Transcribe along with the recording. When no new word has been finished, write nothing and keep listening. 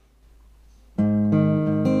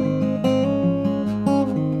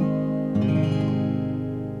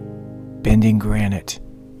Bending Granite.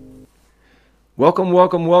 Welcome,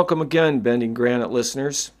 welcome, welcome again, Bending Granite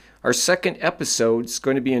listeners. Our second episode is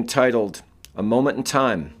going to be entitled A Moment in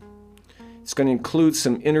Time. It's going to include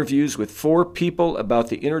some interviews with 4 people about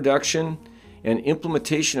the introduction and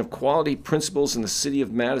implementation of quality principles in the city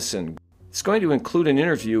of Madison. It's going to include an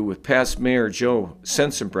interview with past Mayor Joe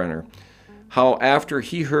Sensenbrenner, how after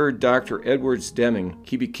he heard Dr. Edwards Deming,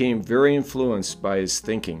 he became very influenced by his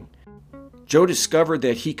thinking. Joe discovered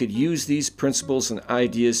that he could use these principles and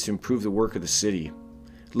ideas to improve the work of the city.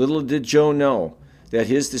 Little did Joe know that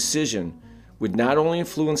his decision would not only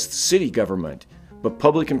influence the city government, but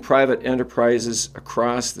public and private enterprises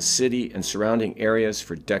across the city and surrounding areas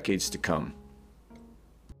for decades to come.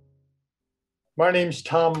 My name's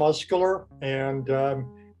Tom Muscular, and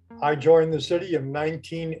I joined the city in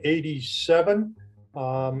 1987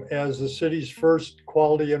 as the city's first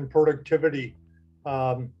quality and productivity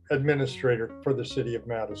administrator for the city of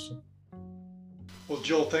Madison. Well,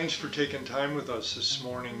 Joe, thanks for taking time with us this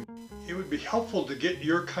morning. It would be helpful to get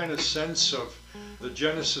your kind of sense of the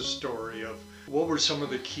genesis story of what were some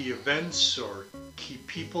of the key events or key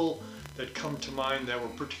people that come to mind that were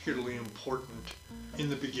particularly important in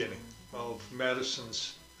the beginning of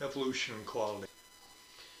Madison's evolution and quality.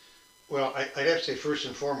 Well, I'd have to say first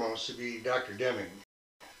and foremost to be Dr. Deming.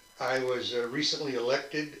 I was recently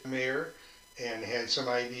elected mayor and had some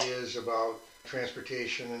ideas about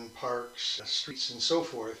transportation and parks, streets and so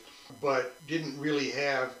forth, but didn't really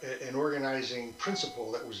have an organizing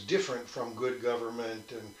principle that was different from good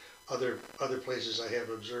government and other places I have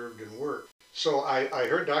observed and worked. So I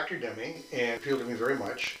heard Dr. Deming and appealed to me very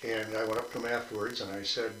much, and I went up to him afterwards and I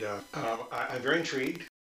said, I'm very intrigued.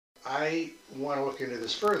 I want to look into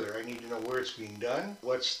this further. I need to know where it's being done,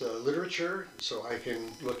 what's the literature, so I can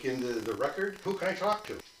look into the record. Who can I talk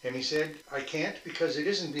to? And he said, I can't because it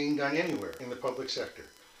isn't being done anywhere in the public sector.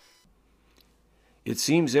 It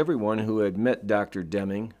seems everyone who had met Dr.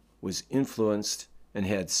 Deming was influenced and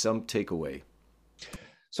had some takeaway.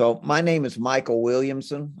 So my name is Michael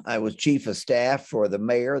Williamson. I was chief of staff for the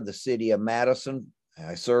mayor of the city of Madison.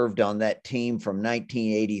 I served on that team from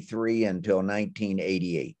 1983 until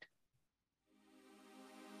 1988.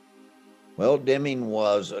 Well, Deming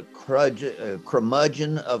was a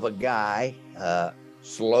curmudgeon of a guy,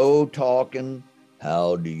 slow talking.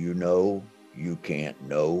 How do you know? You can't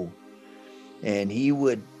know. And he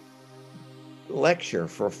would lecture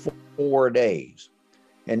for 4 days.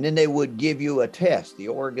 And then they would give you a test. The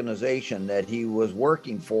organization that he was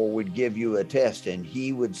working for would give you a test, and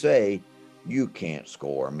he would say, you can't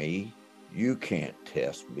score me. You can't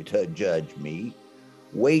test me to judge me.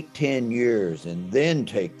 Wait 10 years and then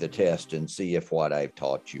take the test and see if what I've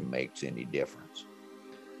taught you makes any difference.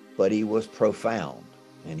 But he was profound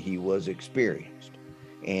and he was experienced.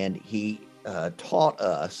 And he taught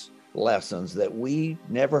us lessons that we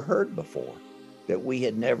never heard before, that we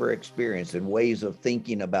had never experienced, in ways of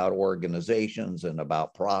thinking about organizations and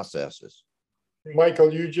about processes.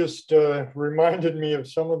 Michael, you just reminded me of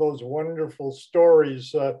some of those wonderful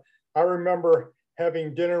stories. I remember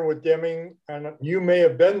having dinner with Deming, and you may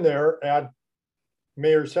have been there at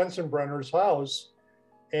Mayor Sensenbrenner's house,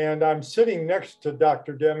 and I'm sitting next to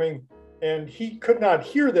Dr. Deming, and he could not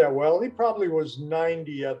hear that well. He probably was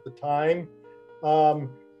 90 at the time.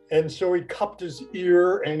 And so he cupped his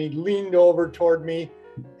ear and he leaned over toward me,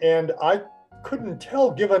 and I couldn't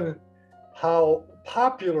tell, given how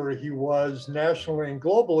popular he was nationally and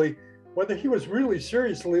globally, whether he was really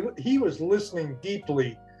seriously, he was listening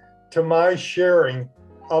deeply to my sharing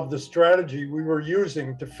of the strategy we were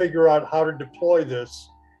using to figure out how to deploy this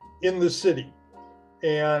in the city.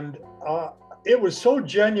 And it was so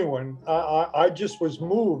genuine. I just was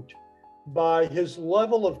moved by his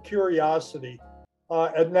level of curiosity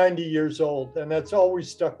at 90 years old, and that's always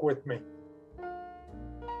stuck with me.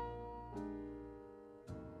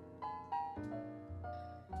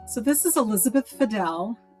 So this is Elizabeth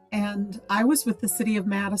Fidel, and I was with the City of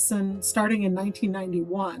Madison starting in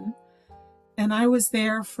 1991, and I was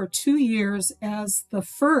there for 2 years as the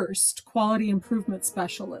first quality improvement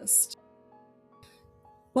specialist.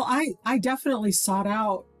 Well, I definitely sought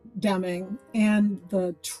out Deming and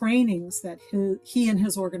the trainings that he and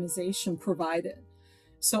his organization provided.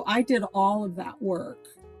 So I did all of that work,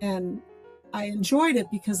 and I enjoyed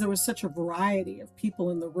it because there was such a variety of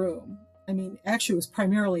people in the room. I mean, actually, it was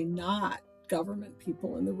primarily not government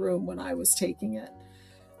people in the room when I was taking it.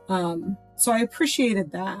 So I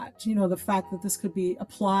appreciated that, the fact that this could be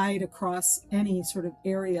applied across any sort of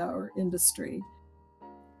area or industry.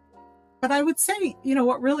 But I would say,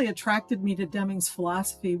 what really attracted me to Deming's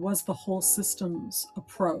philosophy was the whole systems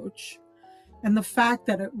approach, and the fact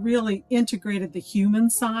that it really integrated the human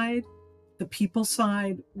side the people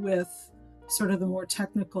side with sort of the more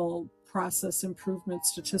technical process improvement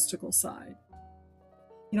statistical side.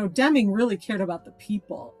 Deming really cared about the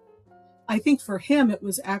people. I think for him, it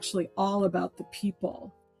was actually all about the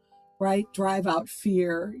people, right? Drive out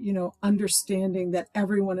fear, understanding that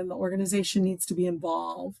everyone in the organization needs to be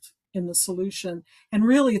involved in the solution. And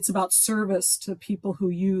really, it's about service to people who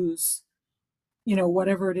use,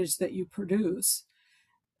 whatever it is that you produce.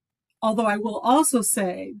 Although I will also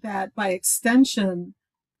say that by extension,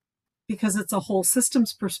 because it's a whole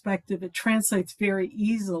systems perspective, it translates very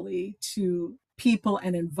easily to people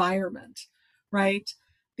and environment, right?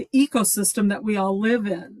 The ecosystem that we all live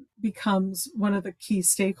in becomes one of the key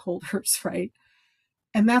stakeholders, right?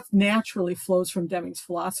 And that naturally flows from Deming's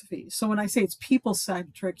philosophy. So when I say it's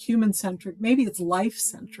people-centric, human-centric, maybe it's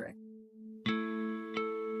life-centric.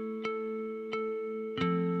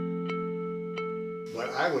 But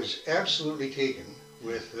I was absolutely taken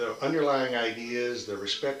with the underlying ideas, the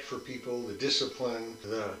respect for people, the discipline,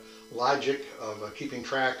 the logic of keeping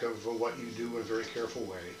track of what you do in a very careful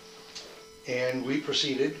way. And we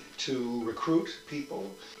proceeded to recruit people.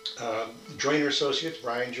 Joyner Associates,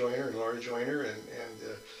 Brian Joyner and Laura Joyner, and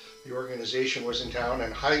the organization was in town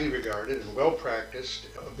and highly regarded and well practiced.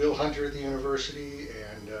 Bill Hunter at the university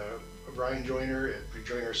and Brian Joyner at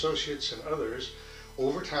Joyner Associates and others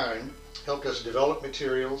over time helped us develop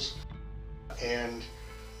materials, and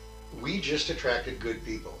we just attracted good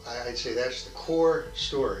people. I'd say that's the core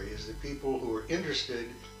story, is the people who are interested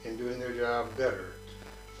in doing their job better,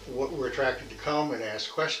 what were attracted to come and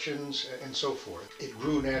ask questions and so forth. It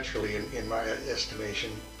grew naturally in my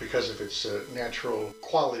estimation because of its natural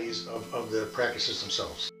qualities of the practices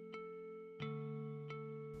themselves.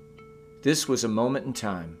 This was a moment in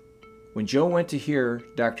time. When Joe went to hear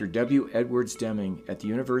Dr. W. Edwards Deming at the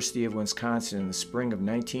University of Wisconsin in the spring of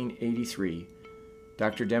 1983,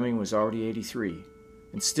 Dr. Deming was already 83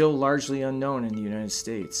 and still largely unknown in the United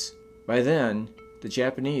States. By then, the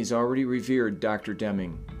Japanese already revered Dr.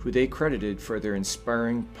 Deming, who they credited for their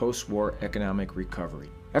inspiring post-war economic recovery.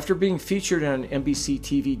 After being featured on an NBC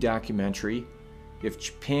TV documentary, If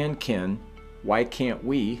Japan Can, Why Can't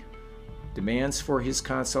We?, demands for his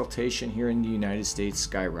consultation here in the United States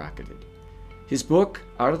skyrocketed. His book,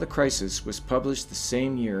 Out of the Crisis, was published the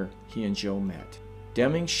same year he and Joe met.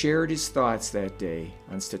 Deming shared his thoughts that day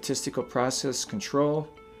on statistical process control,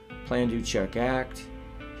 Plan, Do, Check, Act,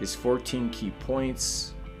 his 14 key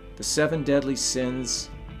points, the 7 deadly sins,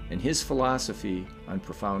 and his philosophy on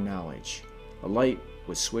profound knowledge. A light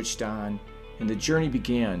was switched on, and the journey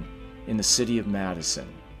began in the city of Madison.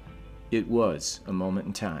 It was a moment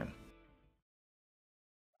in time.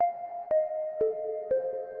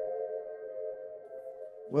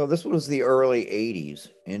 Well, this was the early 80s,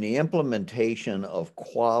 and the implementation of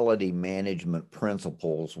quality management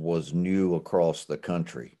principles was new across the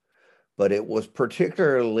country, but it was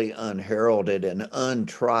particularly unheralded and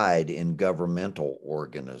untried in governmental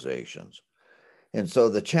organizations. And so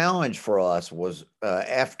the challenge for us was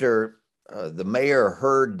after the mayor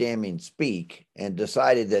heard Deming speak and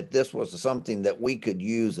decided that this was something that we could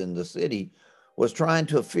use in the city, was trying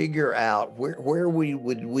to figure out where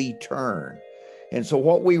would we turn. And so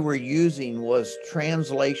what we were using was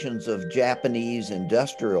translations of Japanese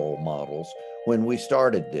industrial models when we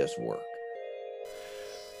started this work.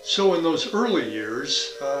 So in those early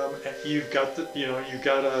years, you've got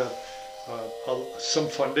some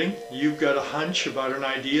funding, you've got a hunch about an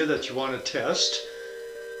idea that you want to test.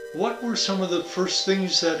 What were some of the first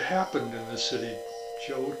things that happened in the city,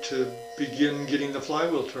 Joe, to begin getting the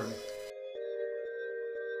flywheel turning?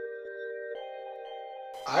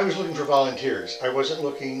 I was looking for volunteers. I wasn't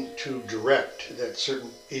looking to direct that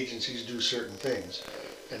certain agencies do certain things.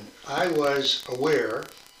 And I was aware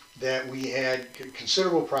that we had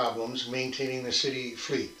considerable problems maintaining the city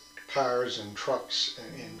fleet, cars and trucks,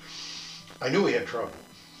 and I knew we had trouble.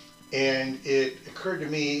 And it occurred to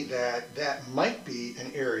me that that might be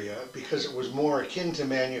an area, because it was more akin to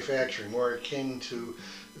manufacturing, more akin to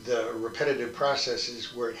the repetitive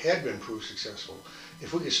processes where it had been proved successful.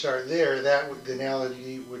 If we could start there, the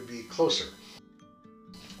analogy would be closer.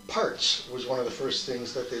 Parts was one of the first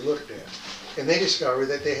things that they looked at. And they discovered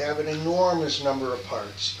that they have an enormous number of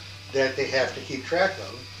parts that they have to keep track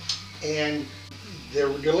of. And there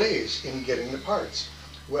were delays in getting the parts.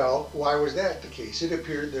 Well, why was that the case? It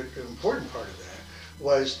appeared that the important part of that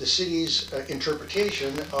was the city's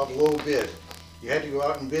interpretation of low bid. You had to go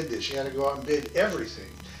out and bid this. You had to go out and bid everything.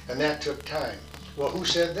 And that took time. Well, who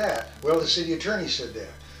said that? Well, the city attorney said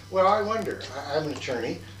that. Well, I wonder. I'm an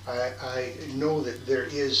attorney. I know that there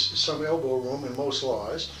is some elbow room in most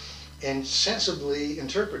laws, and sensibly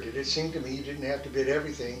interpreted, it seemed to me you didn't have to bid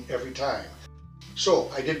everything every time.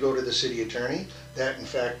 So I did go to the city attorney. That in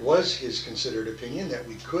fact was his considered opinion, that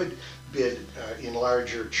we could bid in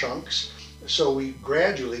larger chunks. So we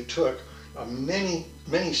gradually took a many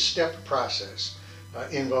step process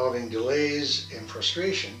involving delays and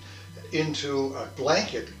frustration into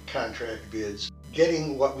blanket contract bids,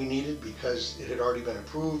 getting what we needed because it had already been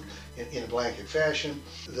approved in a blanket fashion.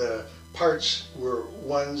 The parts were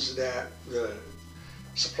ones that the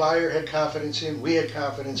supplier had confidence in, we had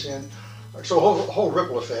confidence in. So a whole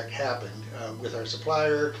ripple effect happened with our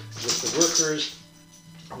supplier, with the workers,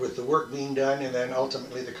 with the work being done, and then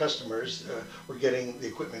ultimately the customers were getting the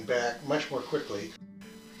equipment back much more quickly.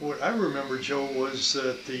 What I remember, Joe, was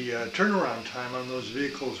that the turnaround time on those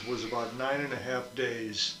vehicles was about 9.5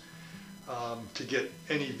 days to get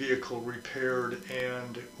any vehicle repaired,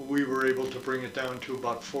 and we were able to bring it down to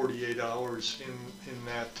about 48 hours in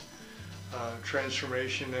that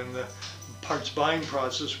transformation. And the parts buying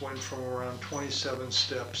process went from around 27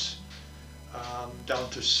 steps down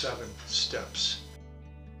to 7 steps.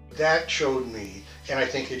 That showed me, and I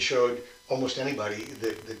think it showed almost anybody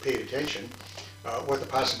that paid attention, what the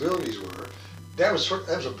possibilities were. That was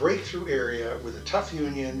a breakthrough area with a tough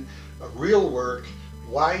union, real work,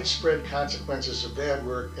 widespread consequences of bad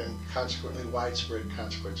work, and consequently widespread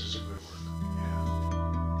consequences of good work.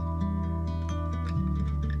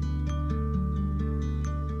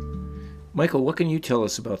 Michael, what can you tell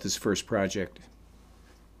us about this first project?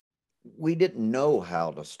 We didn't know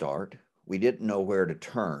how to start. We didn't know where to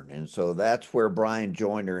turn. And so that's where Brian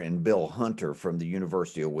Joyner and Bill Hunter from the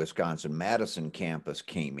University of Wisconsin-Madison campus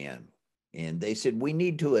came in. And they said, we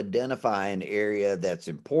need to identify an area that's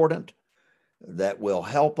important, that will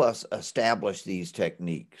help us establish these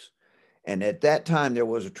techniques. And at that time, there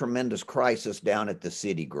was a tremendous crisis down at the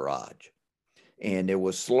city garage. And there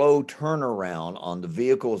was slow turnaround on the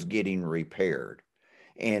vehicles getting repaired.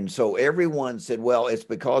 And so everyone said, well, it's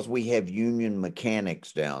because we have union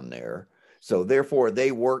mechanics down there. So therefore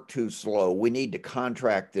they work too slow. We need to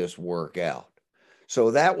contract this work out.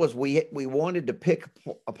 So that was, we wanted to pick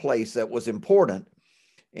a place that was important.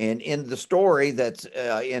 And in the story that's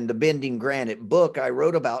in the Bending Granite book, I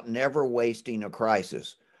wrote about never wasting a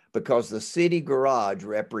crisis, because the city garage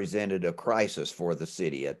represented a crisis for the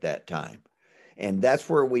city at that time. And that's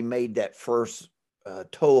where we made that first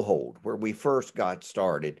toehold, where we first got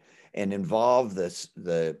started, and involved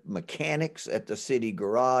the mechanics at the city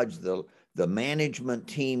garage, the management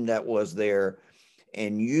team that was there,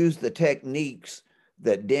 and used the techniques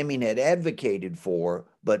that Deming had advocated for,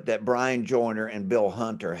 but that Brian Joyner and Bill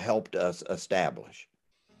Hunter helped us establish.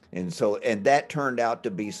 And so, and that turned out to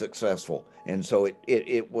be successful. And so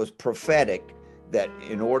it was prophetic that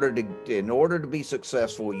in order to be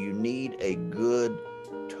successful, you need a good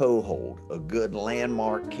toehold, a good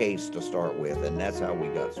landmark case to start with. And that's how we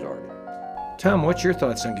got started. Tom, what's your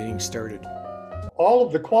thoughts on getting started? All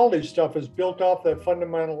of the quality stuff is built off that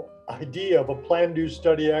fundamental idea of a plan, do,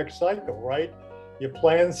 study, act cycle, right? You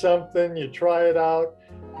plan something, you try it out,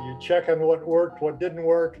 you check on what worked, what didn't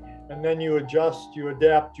work, and then you adjust, you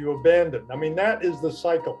adapt, you abandon. I mean, that is the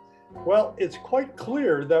cycle. Well, it's quite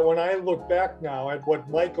clear that when I look back now at what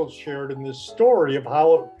Michael shared in this story of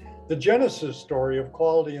how the genesis story of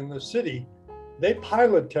quality in the city, they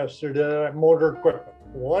pilot tested it at Motor Equipment,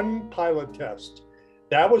 one pilot test.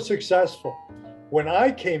 That was successful. When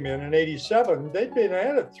I came in '87, they'd been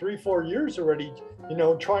at it 3-4 years already,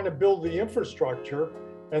 trying to build the infrastructure.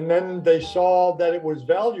 And then they saw that it was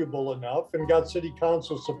valuable enough and got city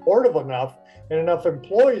council supportive enough and enough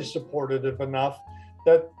employees supported it enough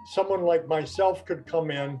that someone like myself could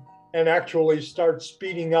come in and actually start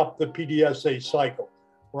speeding up the PDSA cycle,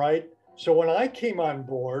 right? So when I came on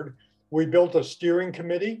board, we built a steering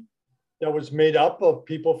committee that was made up of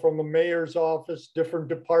people from the mayor's office, different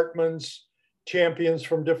departments, champions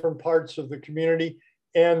from different parts of the community.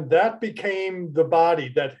 And that became the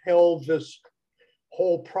body that held this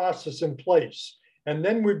whole process in place. And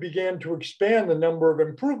then we began to expand the number of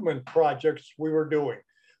improvement projects we were doing,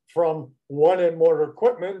 from one in Motor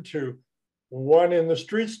Equipment to one in the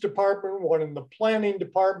streets department, one in the planning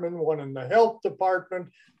department, one in the health department,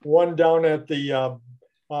 one down at the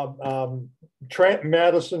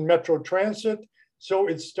Madison Metro Transit. So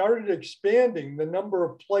it started expanding the number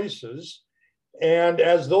of places. And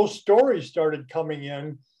as those stories started coming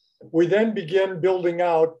in, we then began building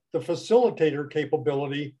out the facilitator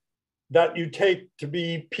capability that you take to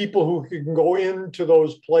be people who can go into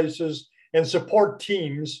those places and support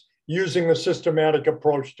teams using a systematic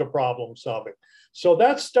approach to problem solving. So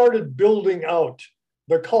that started building out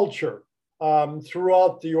the culture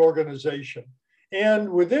throughout the organization. And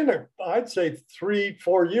within, I'd say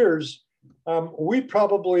 3-4 years, we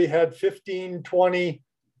probably had 15, 20,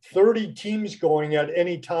 30 teams going at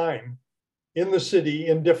any time in the city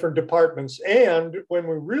in different departments. And when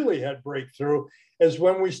we really had breakthrough is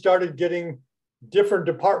when we started getting different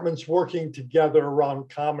departments working together around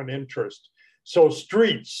common interest. So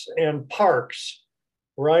streets and parks,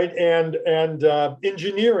 right? And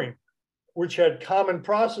engineering, which had common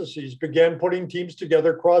processes, began putting teams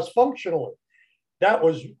together cross-functionally. That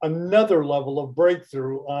was another level of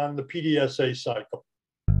breakthrough on the PDSA cycle.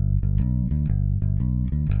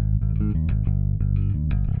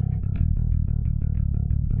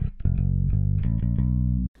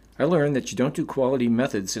 I learned that you don't do quality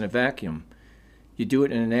methods in a vacuum. You do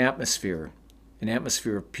it in an atmosphere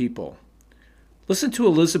of people. Listen to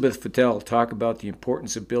Elizabeth Fidel talk about the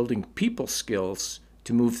importance of building people skills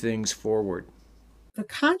to move things forward. The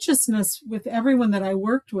consciousness with everyone that I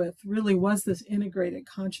worked with really was this integrated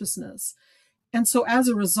consciousness. And so as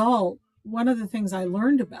a result, one of the things I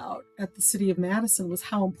learned about at the City of Madison was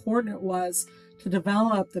how important it was to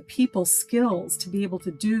develop the people skills to be able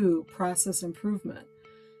to do process improvement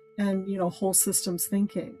and, whole systems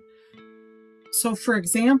thinking. So for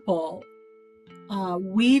example,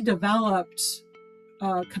 we developed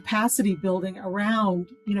capacity building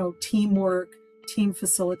around, teamwork, team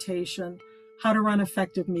facilitation, how to run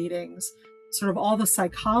effective meetings, sort of all the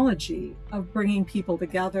psychology of bringing people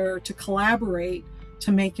together to collaborate,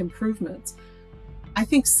 to make improvements. I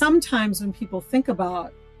think sometimes when people think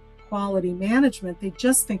about quality management, they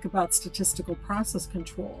just think about statistical process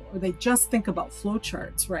control, or they just think about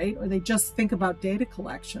flowcharts, right? Or they just think about data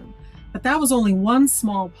collection. But that was only one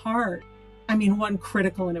small part, one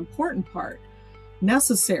critical and important part,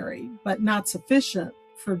 necessary, but not sufficient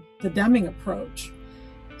for the Deming approach.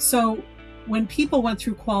 So when people went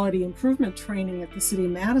through quality improvement training at the City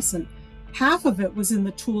of Madison, half of it was in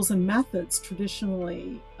the tools and methods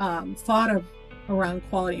traditionally thought of around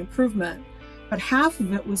quality improvement, but half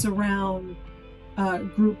of it was around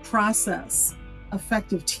group process,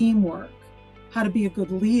 effective teamwork, how to be a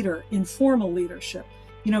good leader, informal leadership.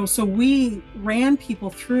 So we ran people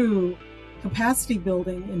through capacity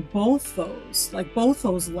building in both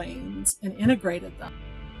those lanes, and integrated them.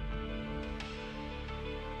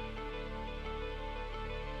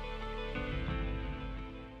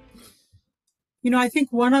 I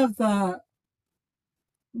think one of the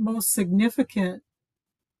most significant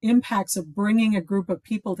impacts of bringing a group of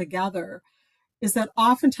people together is that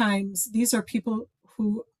oftentimes these are people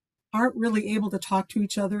who aren't really able to talk to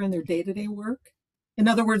each other in their day-to-day work. In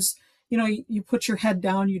other words, you put your head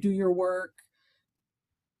down, you do your work.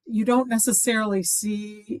 You don't necessarily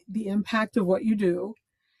see the impact of what you do.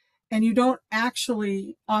 And you don't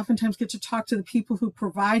actually oftentimes get to talk to the people who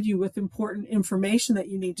provide you with important information that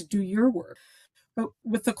you need to do your work. But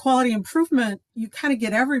with the quality improvement, you kind of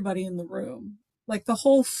get everybody in the room. Like the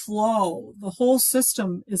whole flow, the whole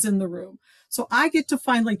system is in the room. So I get to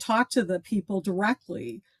finally talk to the people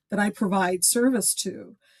directly that I provide service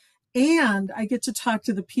to. And I get to talk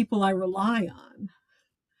to the people I rely on,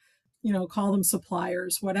 call them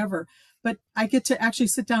suppliers, whatever. But I get to actually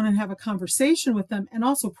sit down and have a conversation with them and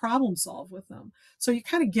also problem solve with them. So you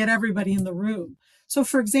kind of get everybody in the room. So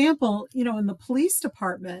for example, in the police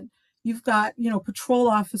department, you've got, patrol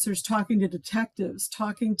officers talking to detectives,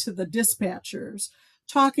 talking to the dispatchers,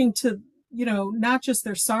 talking to, not just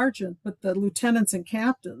their sergeant, but the lieutenants and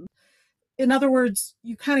captains. In other words,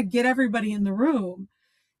 you kind of get everybody in the room.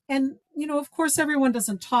 And, of course, everyone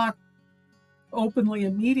doesn't talk openly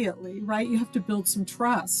immediately, right? You have to build some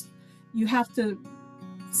trust. You have to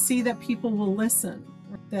see that people will listen,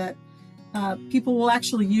 that people will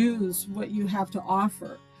actually use what you have to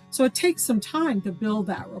offer. So it takes some time to build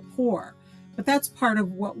that rapport, but that's part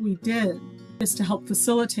of what we did, is to help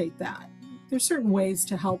facilitate that. There's certain ways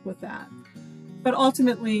to help with that, but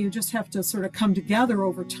ultimately you just have to sort of come together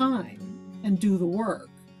over time and do the work.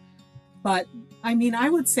 But I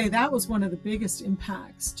would say that was one of the biggest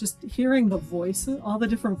impacts, just hearing the voices, all the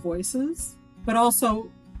different voices, but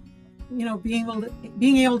also,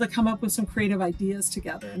 being able to come up with some creative ideas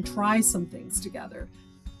together and try some things together.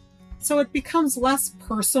 So it becomes less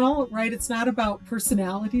personal, right? It's not about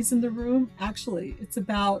personalities in the room. Actually, it's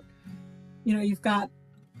about, you've got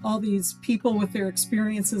all these people with their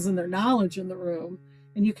experiences and their knowledge in the room,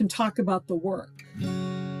 and you can talk about the work.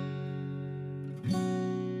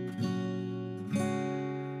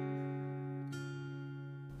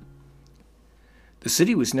 The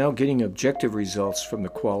city was now getting objective results from the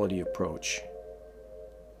quality approach.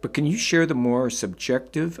 But can you share the more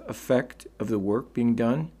subjective effect of the work being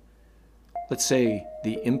done? Let's say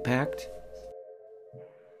the impact?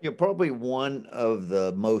 Yeah, probably one of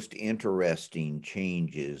the most interesting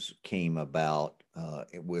changes came about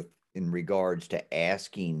in regards to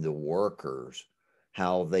asking the workers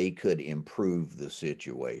how they could improve the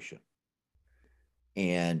situation.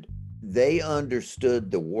 And they understood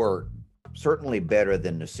the work certainly better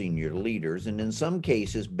than the senior leaders, and in some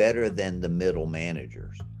cases better than the middle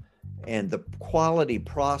managers. And the quality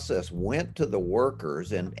process went to the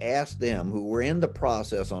workers and asked them, who were in the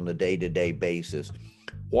process on a day-to-day basis,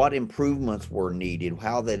 what improvements were needed,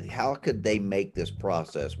 how could they make this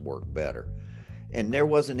process work better. And there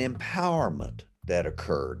was an empowerment that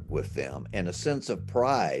occurred with them and a sense of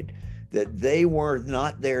pride that they were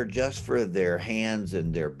not there just for their hands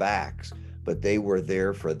and their backs, but they were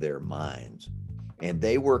there for their minds. And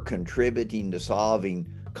they were contributing to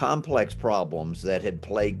solving complex problems that had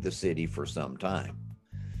plagued the city for some time.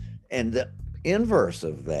 And the inverse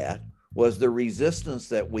of that was the resistance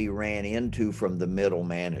that we ran into from the middle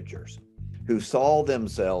managers, who saw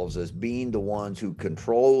themselves as being the ones who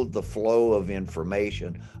controlled the flow of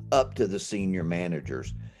information up to the senior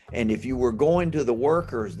managers. And if you were going to the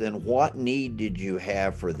workers, then what need did you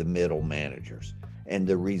have for the middle managers? And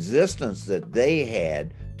the resistance that they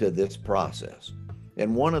had to this process.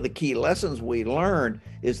 And one of the key lessons we learned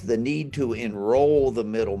is the need to enroll the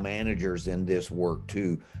middle managers in this work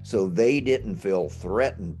too, so they didn't feel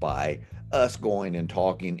threatened by us going and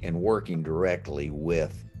talking and working directly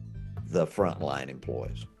with the frontline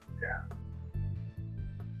employees. Yeah.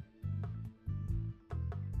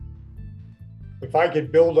 If I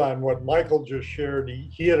could build on what Michael just shared,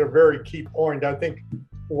 he had a very key point. I think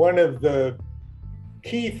one of the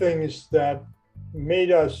key things that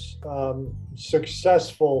made us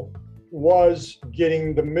successful was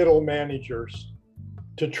getting the middle managers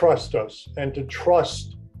to trust us and to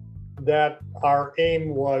trust that our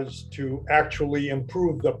aim was to actually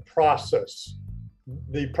improve the processes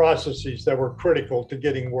that were critical to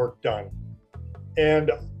getting work done.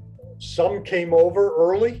 And some came over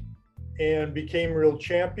early and became real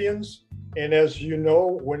champions. And as you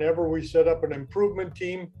know, whenever we set up an improvement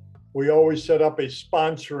team, we always set up a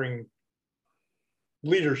sponsoring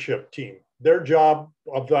leadership team. Their job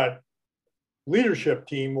of that leadership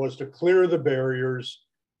team was to clear the barriers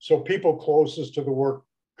so people closest to the work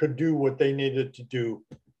could do what they needed to do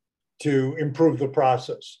to improve the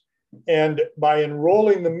process. And by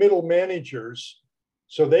enrolling the middle managers,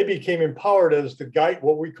 so they became empowered as the guide,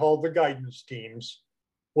 what we call the guidance teams,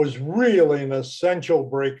 was really an essential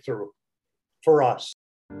breakthrough for us.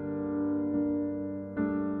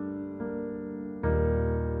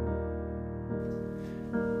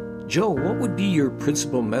 Joe, what would be your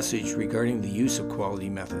principal message regarding the use of quality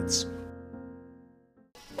methods?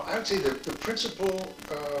 Well, I would say that the principal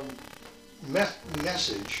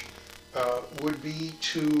message would be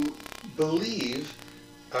to believe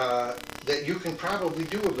that you can probably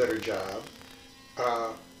do a better job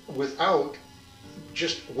without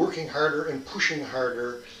just working harder and pushing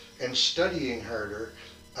harder and studying harder.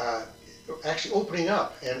 Actually opening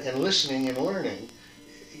up and listening and learning,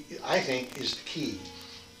 I think, is the key.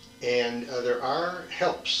 And there are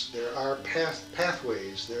helps, there are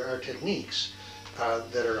pathways, there are techniques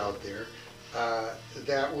that are out there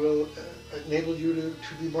that will enable you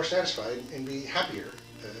to be more satisfied and be happier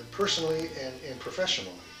personally and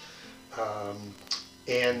professionally.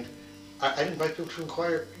 And I'd invite people to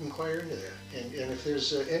inquire into that. And if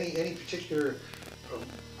there's any particular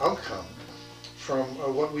outcome from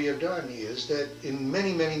what we have done is that in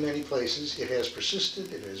many, many, many places it has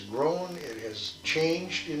persisted, it has grown, it has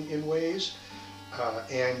changed in ways,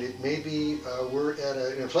 and it may be we're at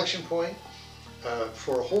an inflection point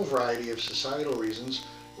for a whole variety of societal reasons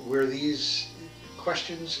where these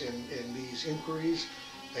questions and these inquiries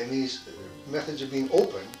and these methods of being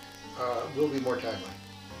open will be more timely.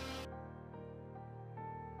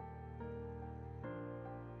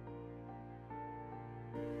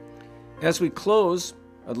 As we close,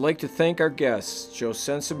 I'd like to thank our guests, Joe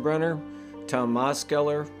Sensenbrenner, Tom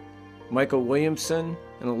Moskeller, Michael Williamson,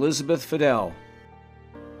 and Elizabeth Fidel.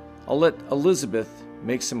 I'll let Elizabeth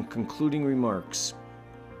make some concluding remarks.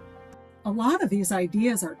 A lot of these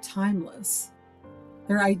ideas are timeless.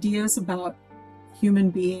 They're ideas about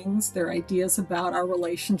human beings. They're ideas about our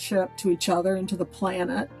relationship to each other and to the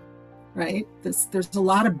planet, right? There's a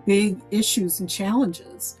lot of big issues and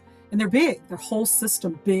challenges. And they're big, they're whole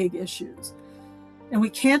system big issues. And we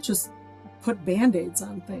can't just put Band-Aids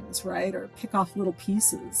on things, right? Or pick off little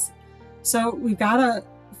pieces. So we've got to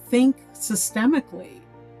think systemically.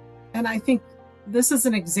 And I think this is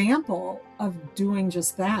an example of doing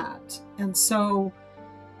just that. And so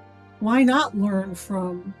why not learn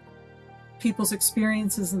from people's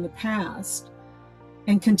experiences in the past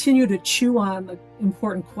and continue to chew on the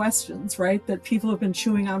important questions, right, that people have been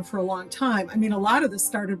chewing on for a long time. I mean, a lot of this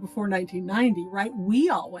started before 1990, right? We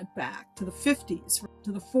all went back to the 50s,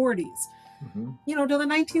 to the 40s, you know, to the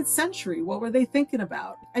 19th century. What were they thinking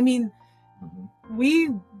about? I mean, we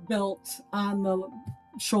built on the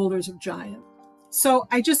shoulders of giants. So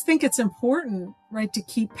I just think it's important, right, to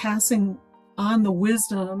keep passing on the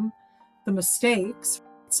wisdom, the mistakes,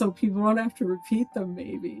 so people don't have to repeat them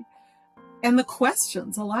maybe. And the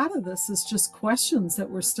questions, a lot of this is just questions that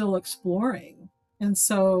we're still exploring. And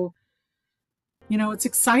so, you know, it's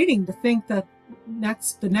exciting to think that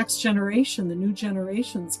the next generation, the new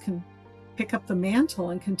generations can pick up the mantle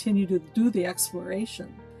and continue to do the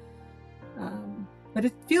exploration. But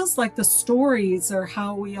it feels like the stories are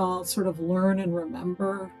how we all sort of learn and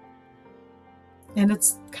remember. And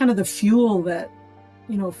it's kind of the fuel that,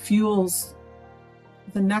 you know, fuels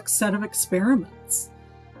the next set of experiments.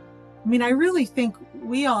 I mean, I really think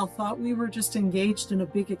we all thought we were just engaged in a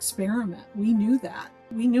big experiment. We knew that.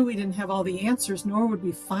 We knew we didn't have all the answers, nor would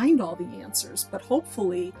we find all the answers. But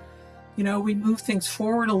hopefully, you know, we move things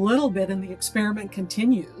forward a little bit and the experiment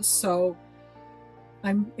continues. So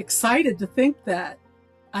I'm excited to think that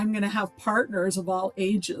I'm going to have partners of all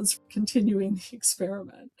ages continuing the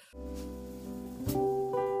experiment.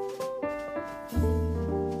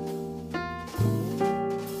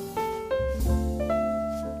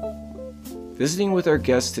 Visiting with our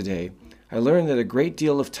guest today, I learned that a great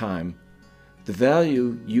deal of time, the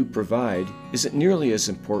value you provide, isn't nearly as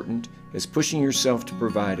important as pushing yourself to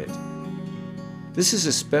provide it. This is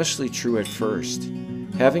especially true at first.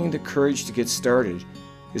 Having the courage to get started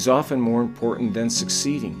is often more important than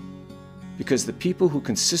succeeding, because the people who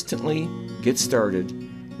consistently get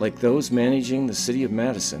started, like those managing the city of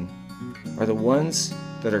Madison, are the ones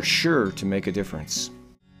that are sure to make a difference.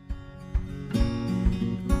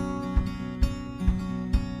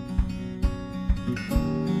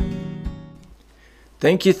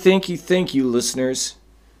 Thank you, listeners.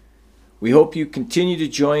 We hope you continue to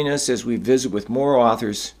join us as we visit with more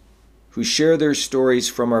authors who share their stories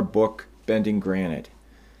from our book, Bending Granite.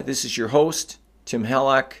 This is your host, Tim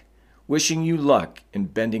Hallock, wishing you luck in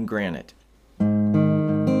bending granite.